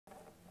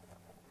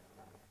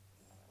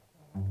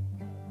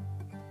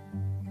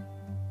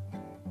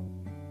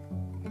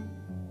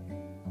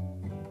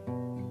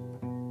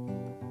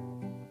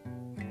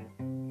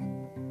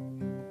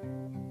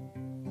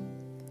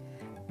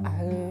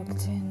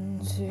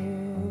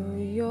into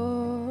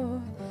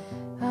your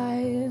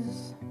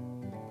eyes,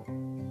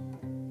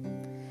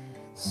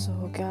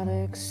 saw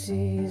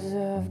galaxies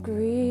of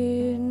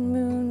green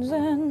moons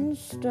and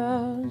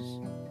stars,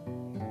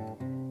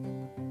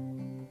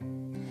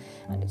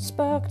 and it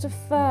sparked a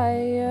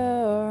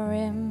fire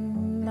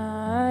in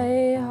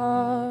my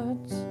heart.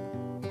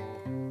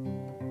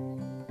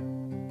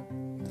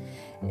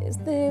 Is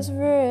this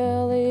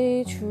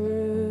really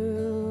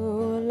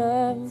true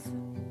love?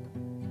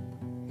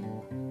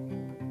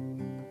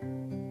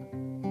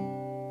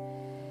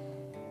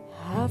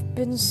 I've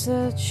been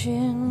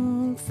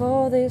searching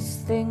for this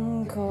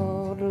thing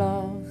called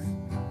love,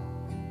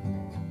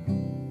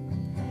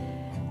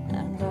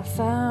 and I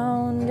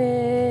found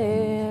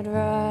it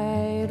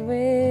right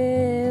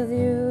with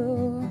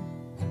you.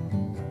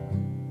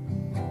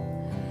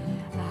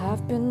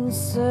 I've been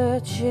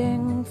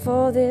searching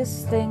for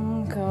this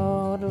thing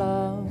called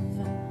love,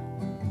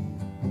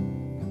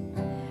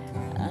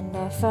 and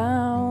I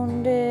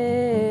found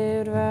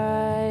it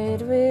right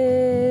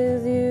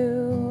with you.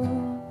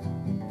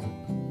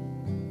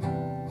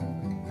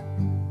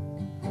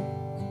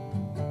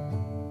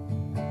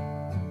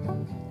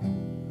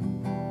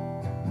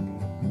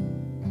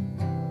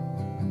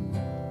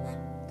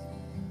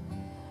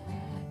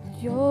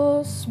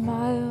 Your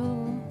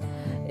smile,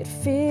 it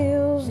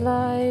feels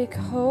like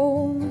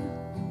home.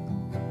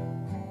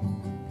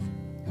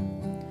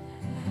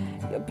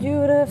 You're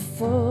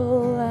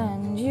beautiful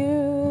and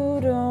you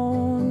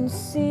don't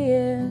see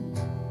it.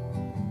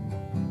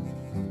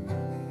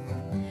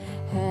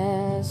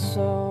 Hair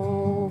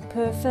so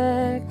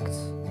perfect.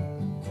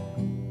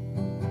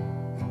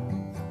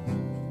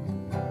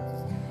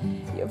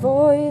 Your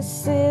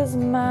voice is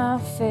my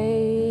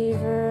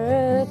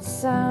favorite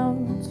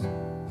sound.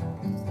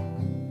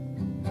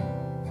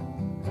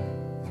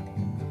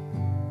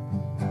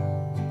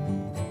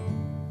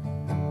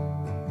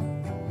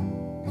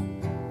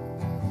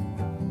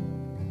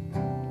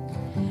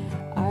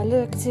 I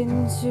looked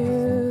into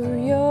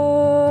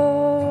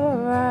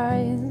your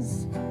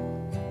eyes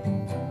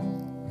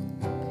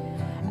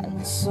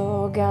and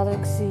saw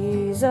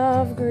galaxies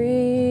of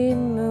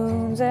green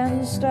moons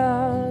and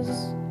stars,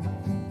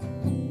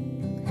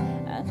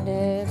 and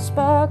it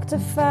sparked a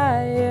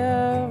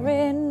fire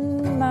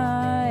in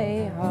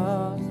my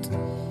heart.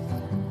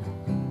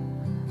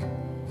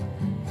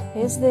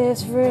 Is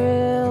this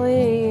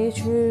really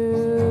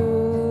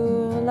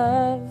true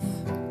love?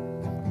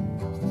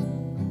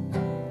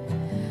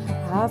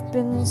 I've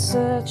been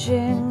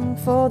searching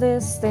for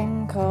this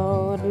thing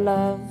called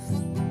love,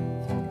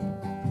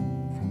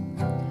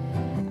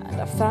 and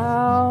I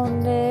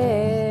found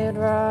it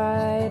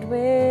right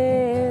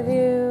with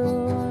you.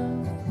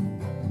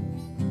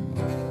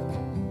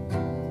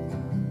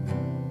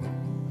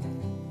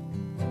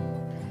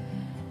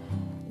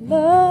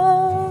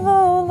 Love,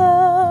 oh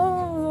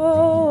love,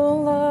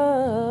 oh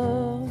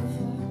love,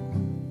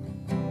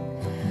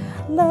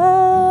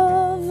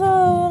 love,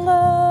 oh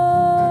love.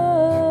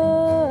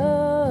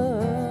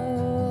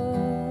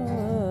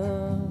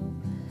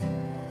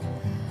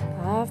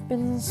 I've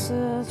been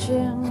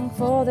searching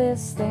for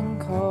this thing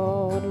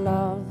called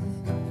love.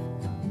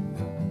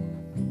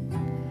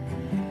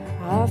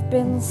 I've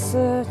been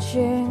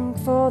searching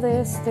for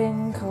this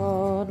thing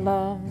called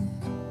love,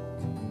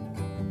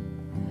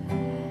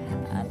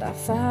 and I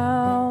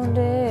found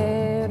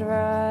it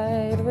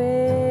right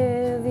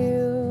with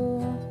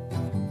you.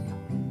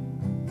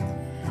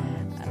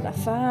 And I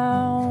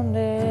found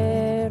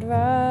it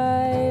right